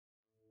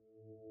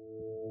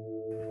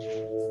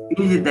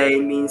Unity Day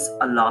means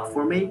a lot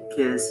for me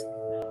because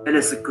it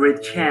is a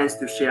great chance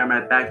to share my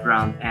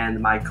background and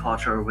my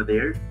culture over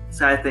there.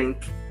 So I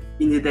think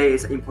Unity Day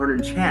is an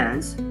important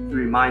chance to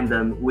remind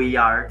them we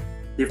are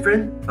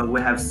different, but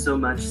we have so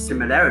much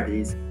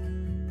similarities.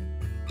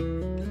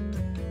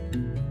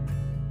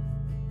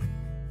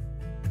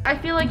 I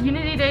feel like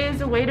Unity Day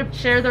is a way to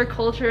share their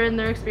culture and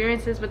their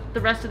experiences with the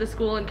rest of the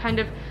school and kind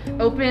of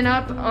open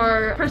up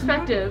our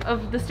perspective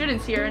of the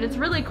students here. And it's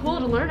really cool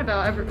to learn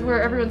about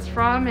where everyone's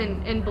from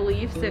and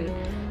beliefs and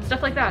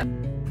stuff like that.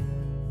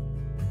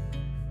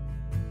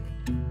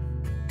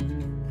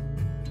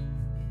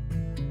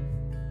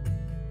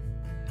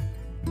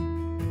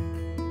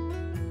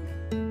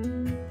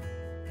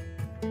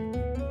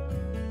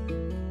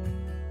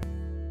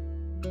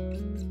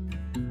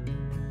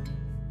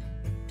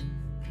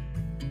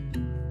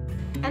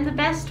 And the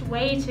best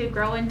way to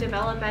grow and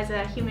develop as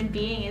a human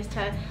being is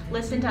to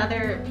listen to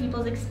other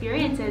people's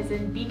experiences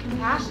and be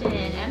compassionate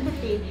and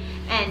empathy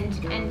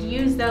and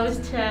use those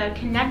to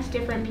connect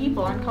different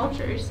people and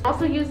cultures.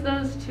 Also use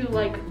those to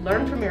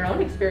learn from your own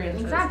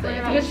experiences. Exactly.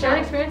 Because shared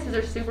experiences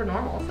are super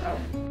normal, so.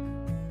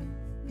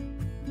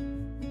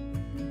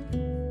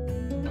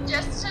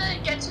 Just to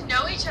get to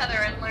know each other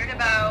and learn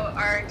about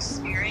our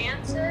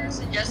experiences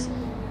and just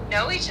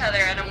know each other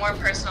at a more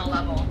personal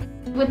level.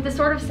 With the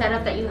sort of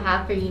setup that you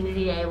have for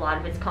Unity Day, a lot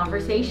of it's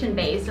conversation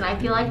based, and I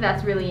feel like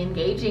that's really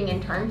engaging in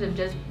terms of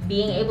just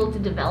being able to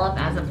develop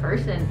as a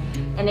person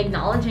and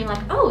acknowledging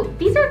oh,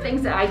 these are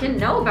things that I didn't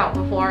know about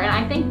before, and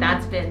I think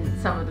that's been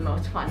some of the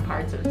most fun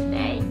parts of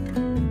today.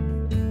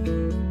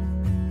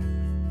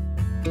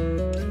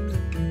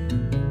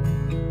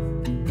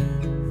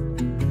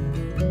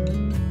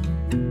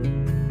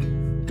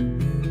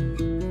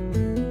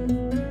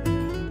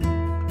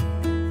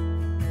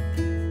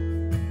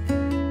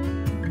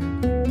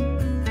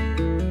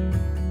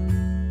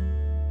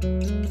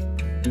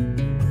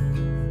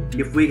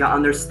 If we can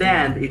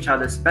understand each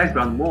other's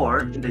background more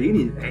in the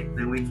Unity Day,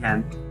 then we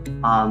can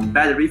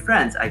better be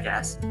friends, I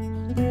guess.